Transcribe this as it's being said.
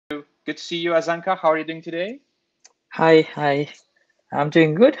Good to see you, Asanka. How are you doing today? Hi. I'm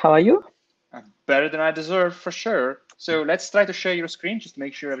doing good. How are you? Better than I deserve, for sure. So let's try to share your screen just to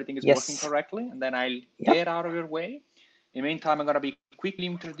make sure everything is working Yes. correctly, and then I'll Yep. get out of your way. In the meantime, I'm going to be quickly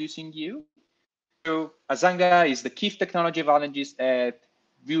introducing you. So Asanka is the Chief Technology Evangelist at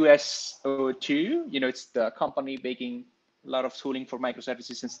VUSO2. It's the company making a lot of tooling for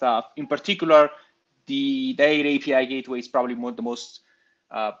microservices and stuff. In particular, their API gateway is probably the most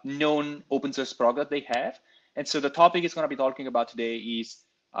known open source product they have. And so the topic is going to be talking about today is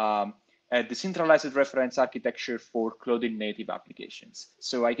a decentralized reference architecture for cloud native applications.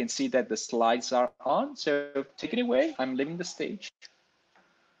 So I can see that the slides are on. So take it away. I'm leaving the stage.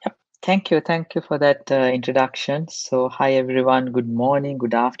 Yep. Thank you for that introduction. So, hi everyone. Good morning,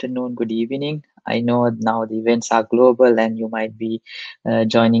 good afternoon, good evening. I know now the events are global and you might be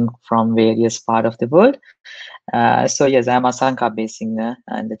joining from various part of the world. So yes, I'm Asanka Abeysinghe.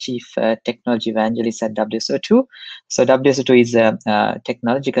 I'm the Chief Technology Evangelist at WSO2. So WSO2 is a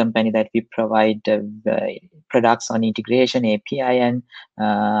technology company that we provide products on integration, API, and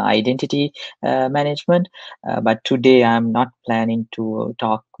identity management. But today I'm not planning to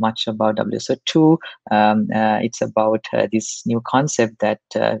talk much about WSO2. It's about this new concept that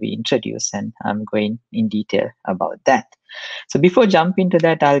we introduced, and I'm going in detail about that. So before jumping into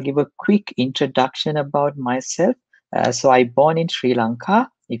that, I'll give a quick introduction about myself. So I born in Sri Lanka.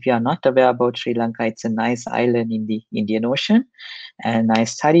 If you are not aware about Sri Lanka, it's a nice island in the Indian Ocean. And I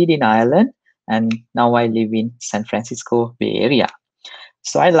studied in Ireland, and now I live in San Francisco Bay Area.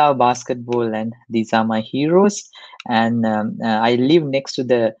 So I love basketball, and these are my heroes. And I live next to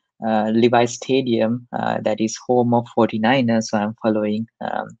the Levi Stadium, that is home of 49ers. So I'm following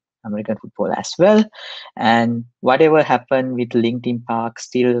American football as well. And whatever happened with Linkin Park,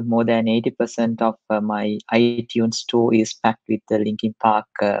 still more than 80% of my iTunes store is packed with the Linkin Park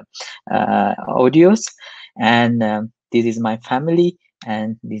audios. And this is my family,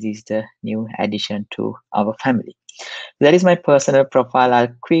 and this is the new addition to our family. That is my personal profile. I'll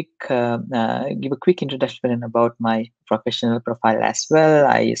give a quick introduction about my professional profile as well.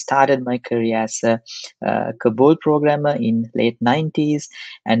 I started my career as a COBOL programmer in late 90s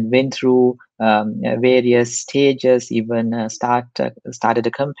and went through various stages, even started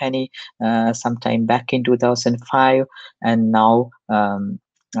a company sometime back in 2005, and now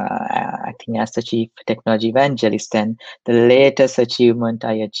acting as the chief technology evangelist. And the latest achievement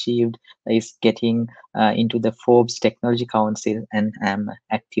I achieved is getting into the Forbes Technology Council, and I'm an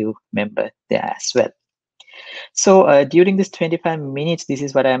active member there as well. So during this 25 minutes, this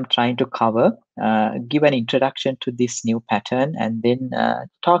is what I'm trying to cover, give an introduction to this new pattern, and then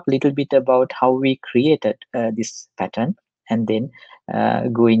talk a little bit about how we created this pattern, and then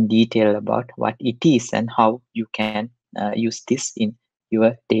go in detail about what it is and how you can use this in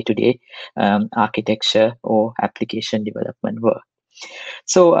your day-to-day architecture or application development work.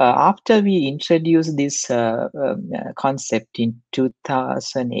 So after we introduced this concept in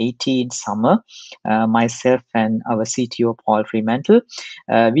 2018 summer, myself and our CTO Paul Fremantle,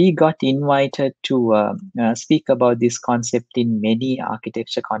 we got invited to speak about this concept in many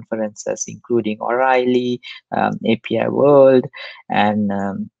architecture conferences, including O'Reilly, API World, and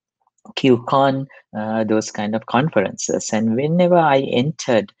QCon, those kind of conferences. And whenever I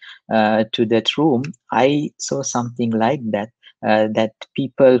entered to that room, I saw something like that. That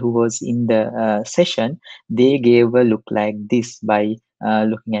people who was in the session, they gave a look like this by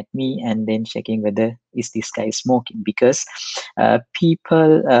looking at me and then checking whether is this guy smoking, because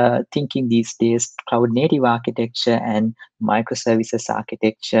people thinking these days cloud native architecture and microservices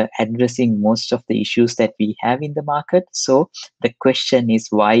architecture addressing most of the issues that we have in the market. So the question is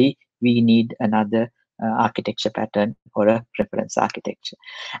why we need another architecture pattern or a reference architecture.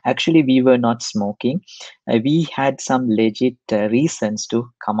 Actually, we were not smoking. We had some legit reasons to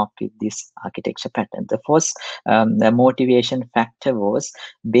come up with this architecture pattern. The first the motivation factor was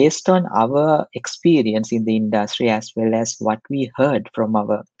based on our experience in the industry, as well as what we heard from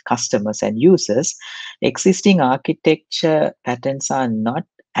our customers and users. Existing architecture patterns are not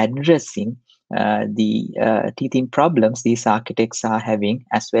addressing the teething problems these architects are having,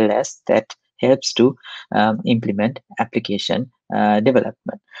 as well as that helps to implement application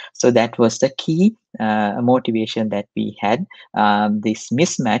development. So that was the key motivation that we had, this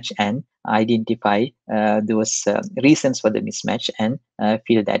mismatch, and identify those reasons for the mismatch and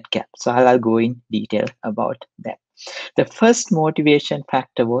fill that gap. So I'll go in detail about that. The first motivation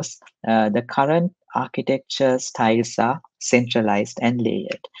factor was the current architecture styles are centralized and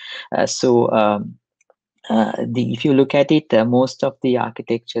layered. If you look at it, most of the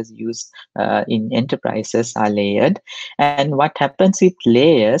architectures used in enterprises are layered. And what happens with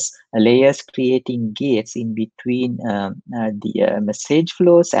layers, layers creating gates in between the message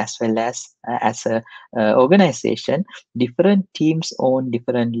flows, as well as a organization. Different teams own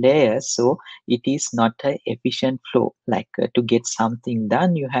different layers, so it is not an efficient flow. Like to get something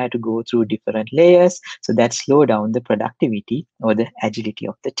done, you have to go through different layers, so that slow down the productivity or the agility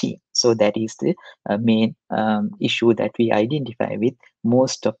of the team. So that is the main issue that we identify with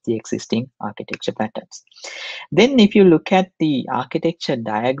most of the existing architecture patterns. Then if you look at the architecture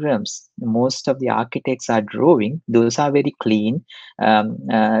diagrams, most of the architects are drawing, those are very clean,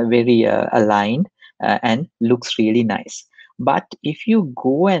 very aligned, and looks really nice. But if you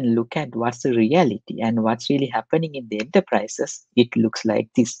go and look at what's the reality and what's really happening in the enterprises, it looks like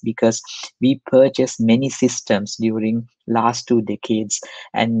this, because we purchased many systems during last 2 decades,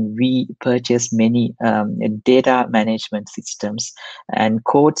 and we purchased many data management systems and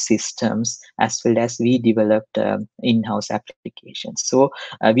code systems, as well as we developed in-house applications. So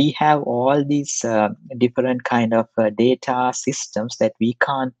we have all these different kind of data systems that we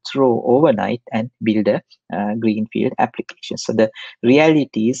can't throw overnight and build a greenfield application. So the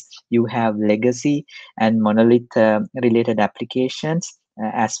reality is you have legacy and monolith related applications,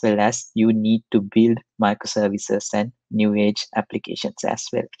 as well as you need to build microservices and new age applications as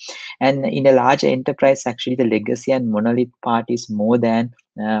well. And in a large enterprise, actually the legacy and monolith part is more than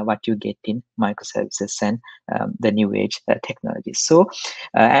what you get in microservices and the new age technologies. So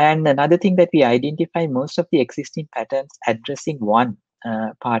and another thing that we identify, most of the existing patterns addressing one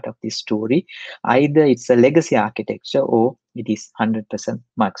part of this story. Either it's a legacy architecture or it is 100%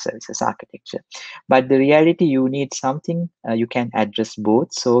 microservices architecture. But the reality, you need something you can address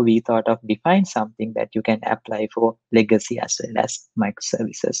both. So we thought of define something that you can apply for legacy as well as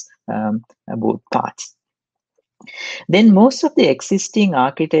microservices, both parts. Then most of the existing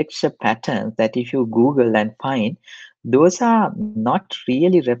architecture patterns that if you Google and find, those are not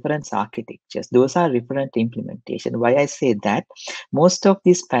really reference architectures. Those are referent implementation. Why I say that? Most of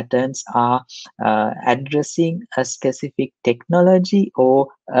these patterns are addressing a specific technology or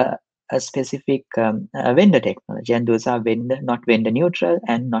a specific vendor technology, and those are not vendor neutral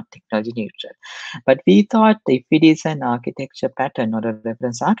and not technology neutral. But we thought if it is an architecture pattern or a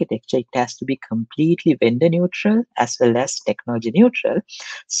reference architecture, it has to be completely vendor neutral as well as technology neutral.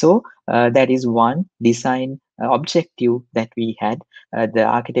 So that is one design objective that we had. The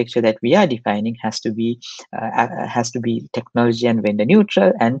architecture that we are defining has to be technology and vendor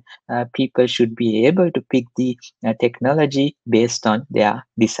neutral, and people should be able to pick the technology based on their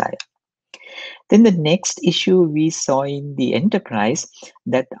desire. Then the next issue we saw in the enterprise,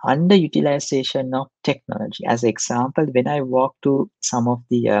 that underutilization of technology. As an example, when I walk to some of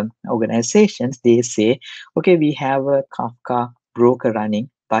the organizations, they say, okay, we have a Kafka broker running,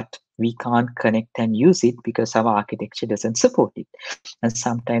 but we can't connect and use it because our architecture doesn't support it. And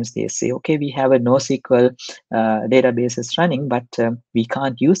sometimes they say, okay, we have a NoSQL databases running, but we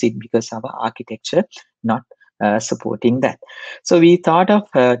can't use it because our architecture not supporting that. So we thought of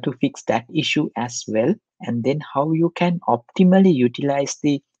to fix that issue as well, and then how you can optimally utilize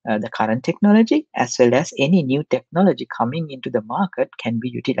the current technology as well as any new technology coming into the market can be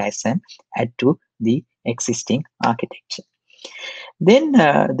utilized and add to the existing architecture. Then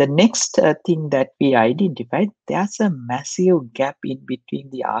the next thing that we identified, there's a massive gap in between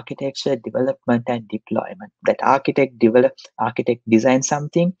the architecture development and deployment. That architect design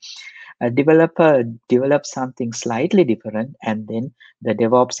something, a developer develops something slightly different, and then the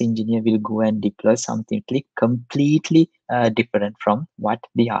DevOps engineer will go and deploy something completely different from what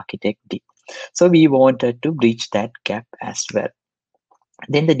the architect did. So we wanted to bridge that gap as well.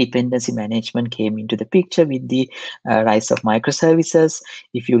 Then the dependency management came into the picture with the rise of microservices.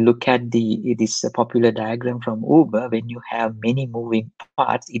 If you look at this popular diagram from Uber, when you have many moving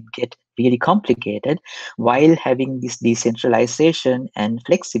parts, it gets really complicated. While having this decentralization and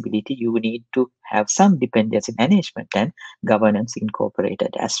flexibility, you need to have some dependency management and governance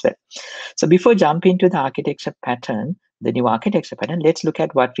incorporated as well. So before jumping to the architecture pattern, the new architecture pattern, let's look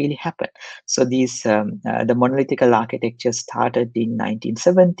at what really happened. So these the monolithic architecture started in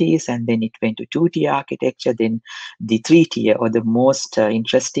 1970s, and then it went to 2-tier architecture. Then the 3-tier, or the most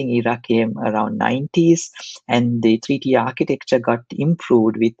interesting era, came around 90s, and the 3-tier architecture got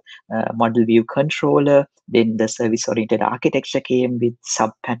improved with model view controller. Then the service-oriented architecture came with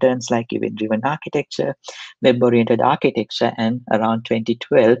sub-patterns like event-driven architecture, web-oriented architecture, and around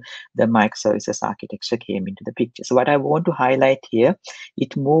 2012, the microservices architecture came into the picture. So what I want to highlight here,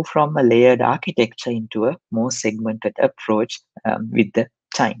 it moved from a layered architecture into a more segmented approach with the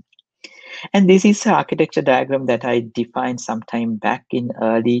time. And this is the architecture diagram that I defined sometime back in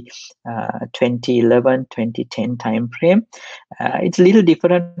early 2011, 2010 timeframe. It's a little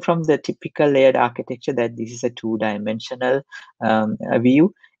different from the typical layered architecture that this is a two-dimensional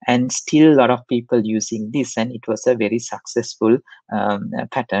view, and still a lot of people using this, and it was a very successful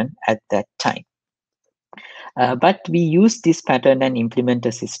pattern at that time. But we used this pattern and implement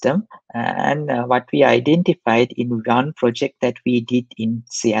a system. And what we identified in one project that we did in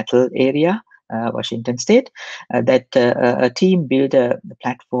Seattle area, Washington State, that a team built a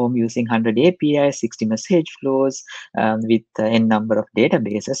platform using 100 APIs, 60 message flows with n number of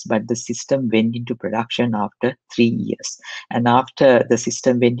databases, but the system went into production after 3 years. And after the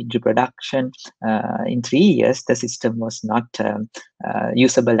system went into production in 3 years, the system was not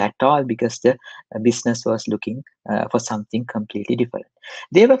usable at all because the business was looking for something completely different.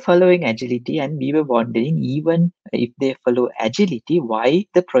 They were following agility, and we were wondering, even if they follow agility, why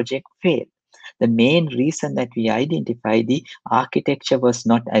the project failed. The main reason that we identified, the architecture was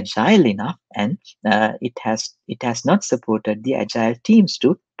not agile enough, and it has not supported the agile teams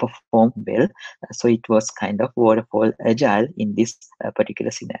to perform well. So it was kind of waterfall agile in this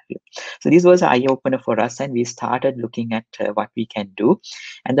particular scenario. So this was an eye opener for us, and we started looking at what we can do.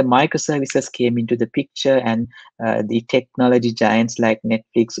 And the microservices came into the picture, and the technology giants like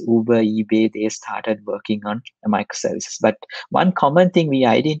Netflix, Uber, eBay, they started working on microservices. But one common thing we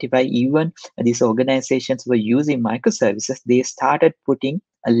identify, even these organizations were using microservices, they started putting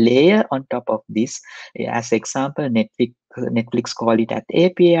a layer on top of this. As example, Netflix call it as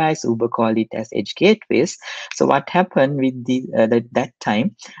APIs, Uber call it as edge gateways. So what happened with that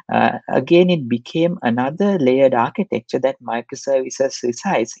time, again, it became another layered architecture that microservices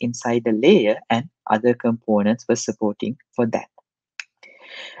resides inside a layer, and other components were supporting for that.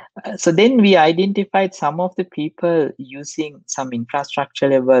 So then we identified some of the people using some infrastructure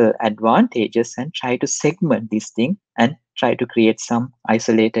level advantages and try to segment this thing and try to create some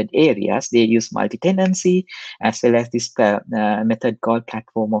isolated areas. They use multi-tenancy as well as this method called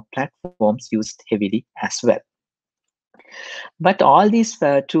platform of platforms used heavily as well. But all these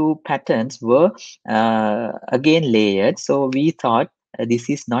two patterns were again layered. So we thought this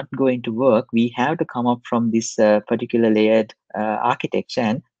is not going to work. We have to come up from this particular layered architecture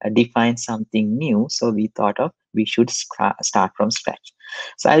and define something new. So we thought of we should start from scratch.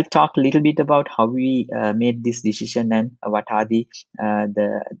 So I'll talk a little bit about how we made this decision and what are the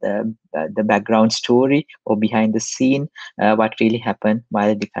background story or behind the scene, what really happened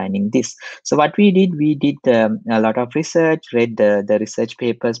while defining this. So what we did a lot of research, read the research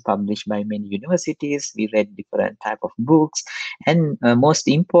papers published by many universities. We read different type of books, and most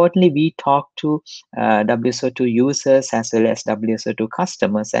importantly, we talked to WSO2 users as well as WSO2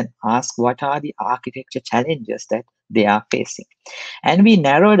 customers and asked what are the architecture challenges that they are facing. And we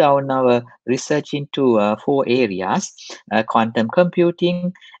narrowed down our research into 4 areas: quantum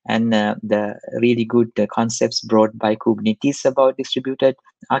computing, and the really good concepts brought by Kubernetes about distributed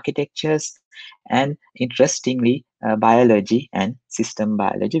architectures, and interestingly, biology and system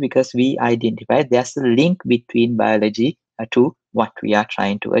biology, because we identified there's a link between biology to what we are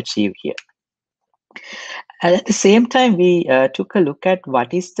trying to achieve here. And at the same time, we took a look at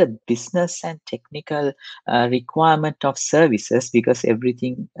what is the business and technical requirement of services, because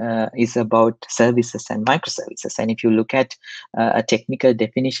everything is about services and microservices. And if you look at a technical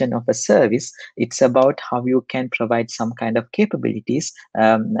definition of a service, it's about how you can provide some kind of capabilities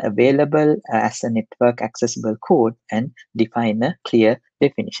available as a network accessible code and define a clear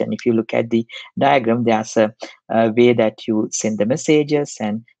definition. If you look at the diagram, there's a way that you send the messages,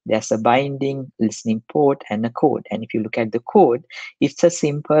 and there's a binding, listening port, and a code. And if you look at the code, it's a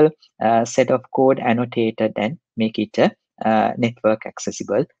simple set of code annotated and make it a network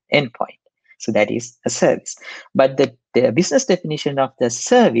accessible endpoint. So that is a service. But the business definition of the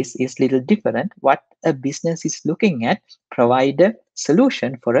service is little different. What a business is looking at, provide a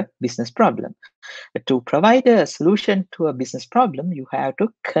solution for a business problem. To provide a solution to a business problem, you have to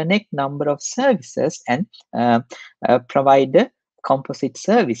connect number of services and provide a composite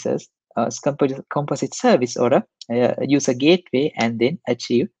services, composite service or a user gateway, and then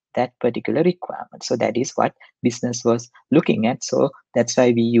achieve that particular requirement. So that is what business was looking at. So that's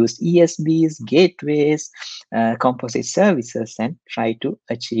why we used ESBs, gateways, composite services, and try to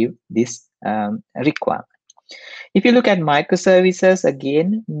achieve this requirement. If you look at microservices,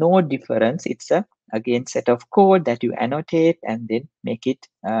 again, no difference. It's a again set of code that you annotate and then make it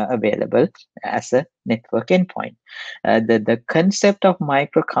available as a network endpoint. The concept of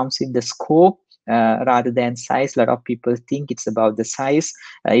micro comes in the scope rather than size. A lot of people think it's about the size.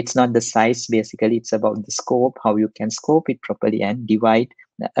 It's not the size, basically. It's about the scope, how you can scope it properly and divide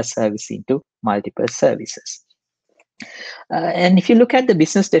a service into multiple services. And if you look at the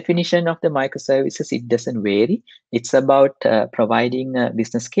business definition of the microservices, it doesn't vary. It's about providing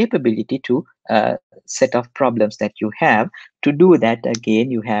business capability to a set of problems that you have. To do that, again,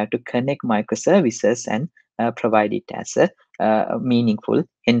 you have to connect microservices and provide it as a meaningful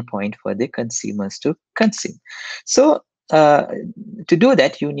endpoint for the consumers to consume. So to do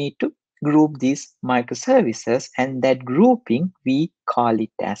that, you need to group these microservices, and that grouping, we call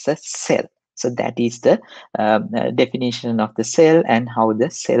it as a cell. So that is the definition of the cell and how the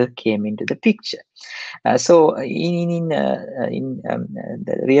cell came into the picture. So in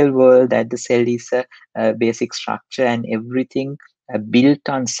the real world, that the cell is a basic structure and everything built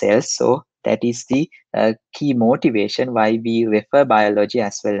on cells. So that is the key motivation why we refer biology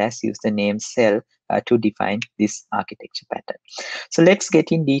as well as use the name cell to define this architecture pattern. So let's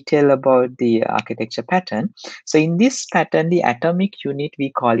get in detail about the architecture pattern. So in this pattern, the atomic unit, we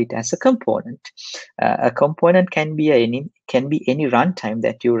call it as a component. A component can be any runtime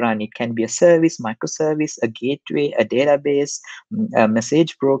that you run. It can be a service, microservice, a gateway, a database, a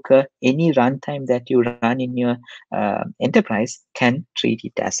message broker. Any runtime that you run in your enterprise can treat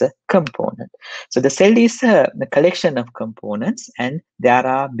it as a component. So the cell is a collection of components, and there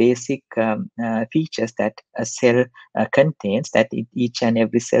are basic features that a cell contains, that each and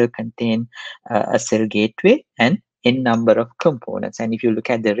every cell contain a cell gateway and n number of components. And if you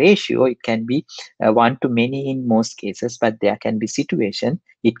look at the ratio, it can be one to many in most cases, but there can be situation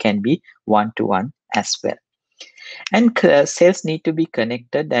it can be one to one as well. And cells need to be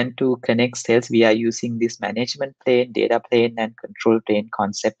connected, and to connect cells, we are using this management plane, data plane, and control plane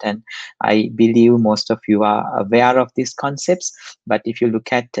concept. And I believe most of you are aware of these concepts, but if you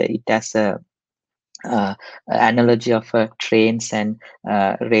look at it as a analogy of trains and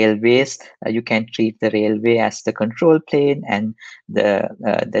railways, you can treat the railway as the control plane and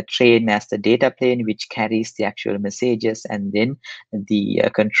the train as the data plane, which carries the actual messages, and then the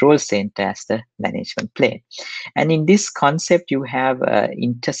control center as the management plane. And in this concept, you have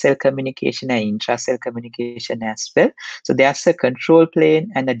intercell communication and intracell communication as well. So there's a control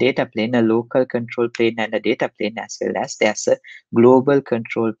plane and a data plane, a local control plane and a data plane, as well as there's a global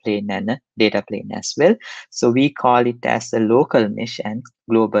control plane and a data plane as well. So we call it as a local mesh and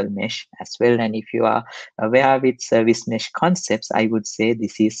global mesh as well. And if you are aware with service mesh concepts, I would say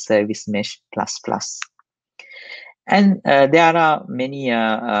this is service mesh plus plus. And there are many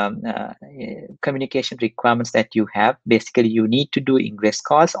communication requirements that you have. Basically, you need to do ingress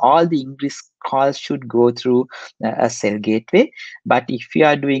calls. All the ingress calls should go through a cell gateway. But if you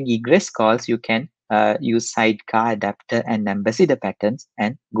are doing egress calls, you can use sidecar, adapter, and ambassador patterns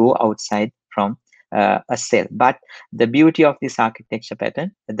and go outside from a cell. But the beauty of this architecture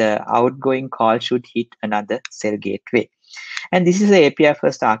pattern, the outgoing call should hit another cell gateway. And this is the API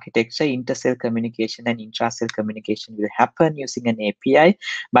first architecture. Intercell communication and intracell communication will happen using an API,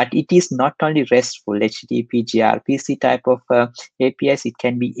 but it is not only RESTful, HTTP, gRPC type of APIs. It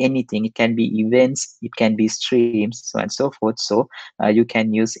can be anything. It can be events, it can be streams, so on and so forth. So you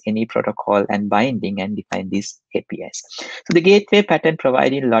can use any protocol and binding and define these APIs. So the gateway pattern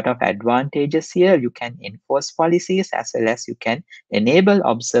providing a lot of advantages here. You can enforce policies as well as you can enable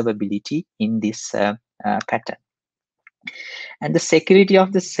observability in this pattern. And the security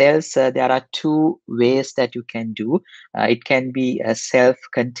of the cells, there are two ways that you can do. It can be a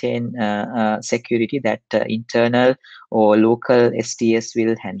self-contained security that internal or local STS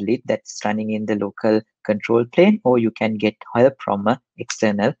will handle it, that's running in the local control plane, or you can get help from an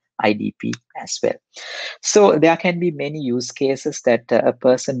external IDP as well. So there can be many use cases that a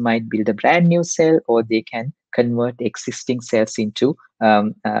person might build a brand new cell, or they can convert existing cells into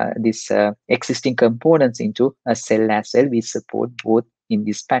this existing components into a cell as well. We support both in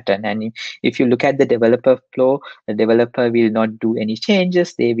this pattern. And if you look at the developer flow, the developer will not do any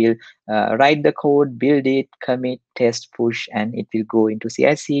changes. They will write the code, build it, commit, test, push, and it will go into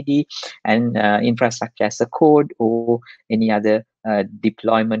CI/CD and infrastructure as a code, or any other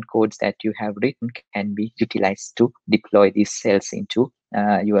deployment codes that you have written can be utilized to deploy these cells into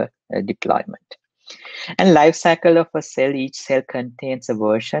your deployment. And life cycle of a cell, each cell contains a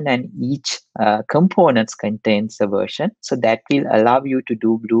version and each components contains a version. So that will allow you to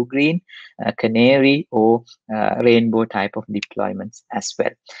do blue-green, canary, or rainbow type of deployments as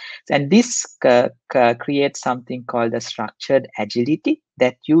well. And this creates something called a structured agility,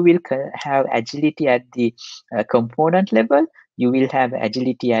 that you will have agility at the component level, you will have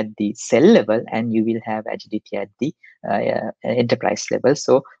agility at the cell level, and you will have agility at the enterprise level.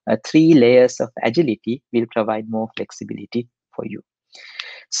 So 3 layers of agility will provide more flexibility for you.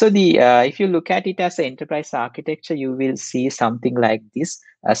 So if you look at it as an enterprise architecture, you will see something like this: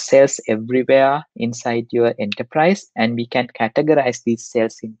 cells everywhere inside your enterprise, and we can categorize these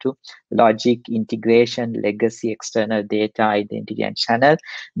cells into logic, integration, legacy, external data, identity, and channel.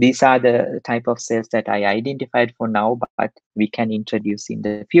 These are the type of cells that I identified for now, but we can introduce in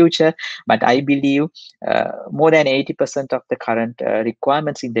the future. But I believe more than 80% of the current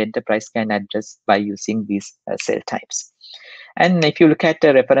requirements in the enterprise can address by using these cell types. And if you look at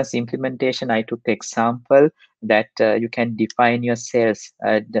the reference implementation, I took the example that you can define your cells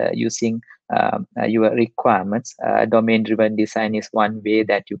using your requirements. Domain-driven design is one way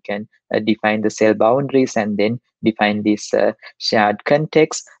that you can define the cell boundaries and then define this shared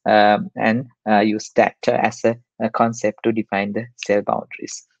context and use that as a concept to define the cell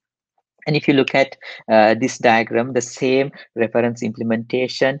boundaries. And if you look at this diagram, the same reference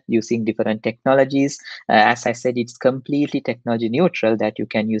implementation using different technologies, as I said, it's completely technology neutral, that you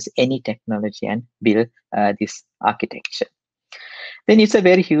can use any technology and build this architecture. Then it's a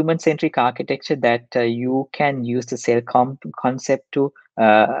very human-centric architecture that you can use the cell concept to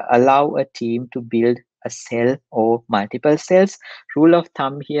allow a team to build a cell or multiple cells. Rule of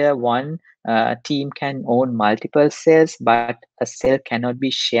thumb here: one team can own multiple cells, but a cell cannot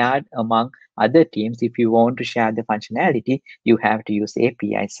be shared among other teams. If you want to share the functionality, you have to use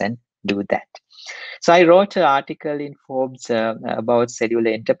APIs and do that. So I wrote an article in Forbes about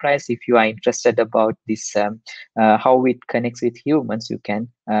cellular enterprise. If you are interested about this, how it connects with humans, you can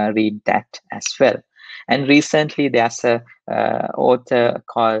read that as well. And recently, there's a author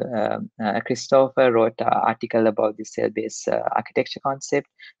called Christopher wrote an article about the cell-based architecture concept.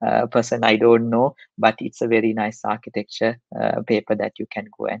 Person I don't know, but it's a very nice architecture paper that you can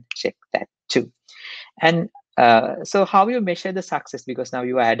go and check that too. And so how you measure the success? Because now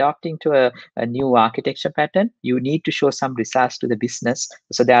you are adopting to a new architecture pattern, you need to show some results to the business.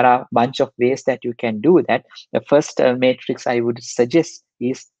 So there are a bunch of ways that you can do that. The first matrix I would suggest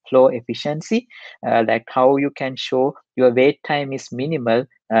is flow efficiency, like how you can show your wait time is minimal,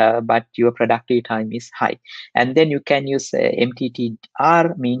 but your productivity time is high. And then you can use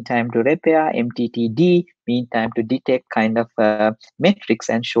MTTR, mean time to repair, MTTD, mean time to detect, kind of metrics,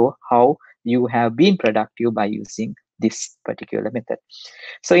 and show how you have been productive by using this particular method.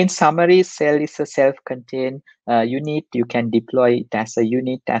 So in summary, cell is a self-contained unit. You can deploy it as a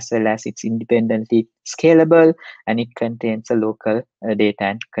unit, as well as it's independently scalable, and it contains a local data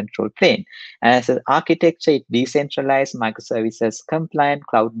and control plane. And as an architecture, it's decentralized, microservices compliant,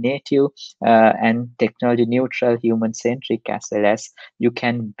 cloud native, and technology neutral, human centric, as well as you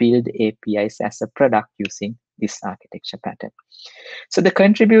can build APIs as a product using this architecture pattern. So the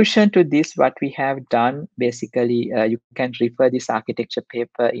contribution to this, what we have done, basically, you can refer this architecture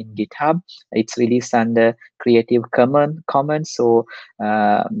paper in GitHub. It's released under Creative Commons. So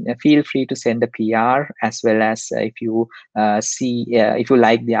feel free to send a PR, as well as if you if you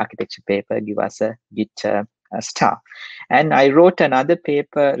like the architecture paper, give us a Git star. And I wrote another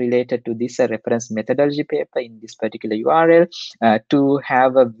paper related to this, a reference methodology paper in this particular URL, to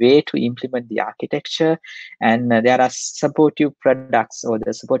have a way to implement the architecture. And there are supportive products or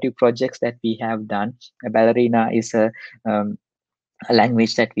the supportive projects that we have done. Ballerina is a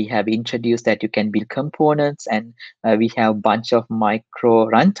language that we have introduced that you can build components, and we have a bunch of micro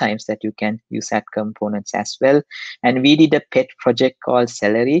runtimes that you can use at components as well. And we did a pet project called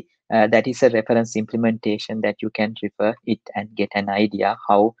Celery. That is a reference implementation that you can refer it and get an idea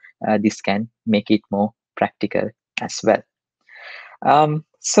how this can make it more practical as well.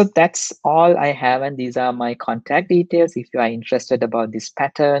 So that's all I have, and these are my contact details. If you are interested about this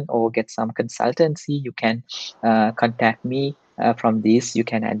pattern or get some consultancy, you can contact me from this. You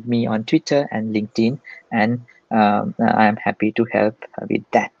can add me on Twitter and LinkedIn, and I'm happy to help with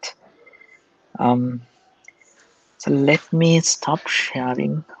that. So let me stop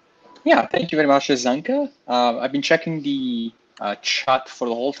sharing. Yeah, thank you very much, Asanka. I've been checking the chat for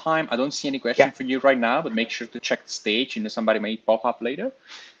the whole time. I don't see any question for you right now, but make sure to check the stage. Somebody may pop up later.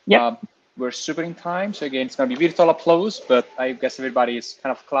 We're super in time. So again, it's going to be virtual applause, but I guess everybody is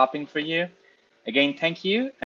kind of clapping for you. Again, thank you.